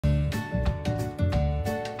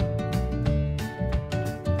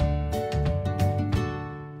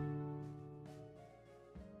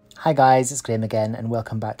Hi guys, it's Graham again and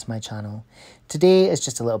welcome back to my channel. Today is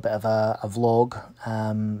just a little bit of a vlog.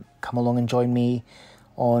 Come along and join me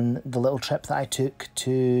on the little trip that I took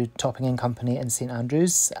to Topping and Company in St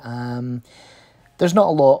Andrews. There's not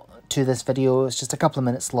a lot to this video, it's just a couple of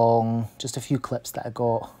minutes long, just a few clips that I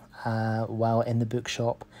got while in the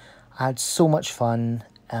bookshop. I had so much fun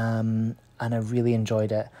and I really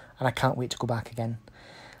enjoyed it and I can't wait to go back again.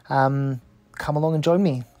 Come along and join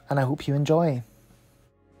me and I hope you enjoy.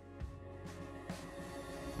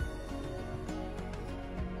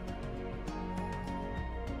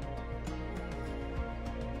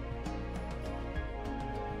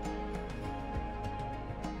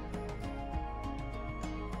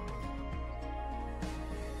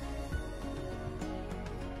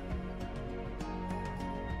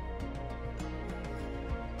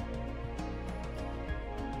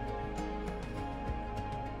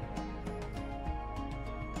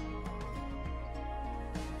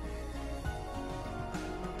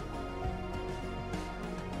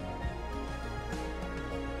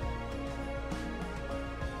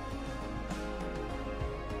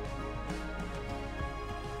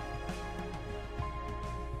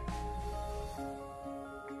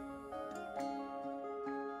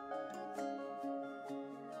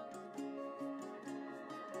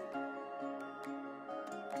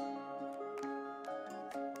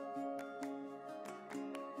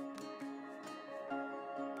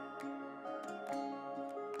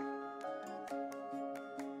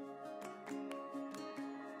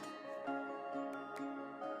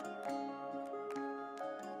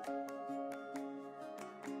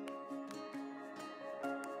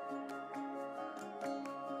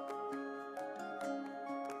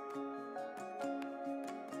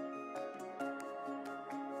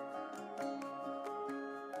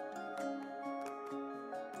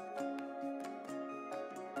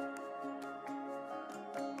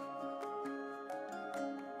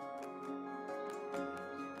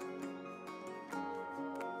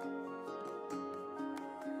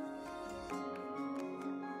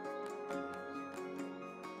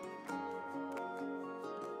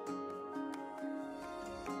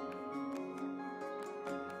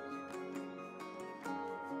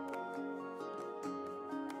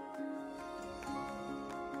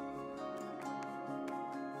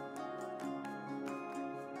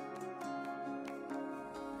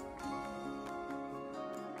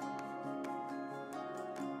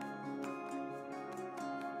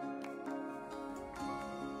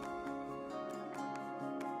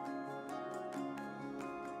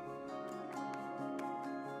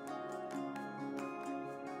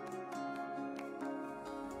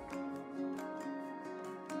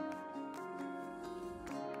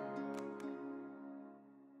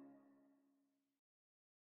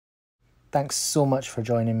 Thanks so much for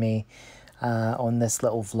joining me on this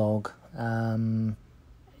little vlog.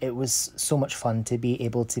 It was so much fun to be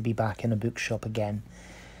able to be back in a bookshop again.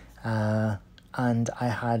 And I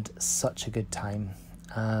had such a good time.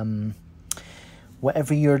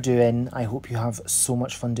 Whatever you're doing, I hope you have so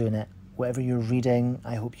much fun doing it. Whatever you're reading,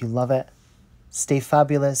 I hope you love it. Stay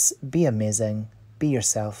fabulous, be amazing, be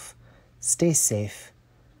yourself, stay safe,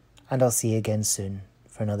 and I'll see you again soon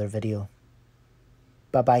for another video.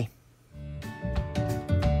 Bye-bye.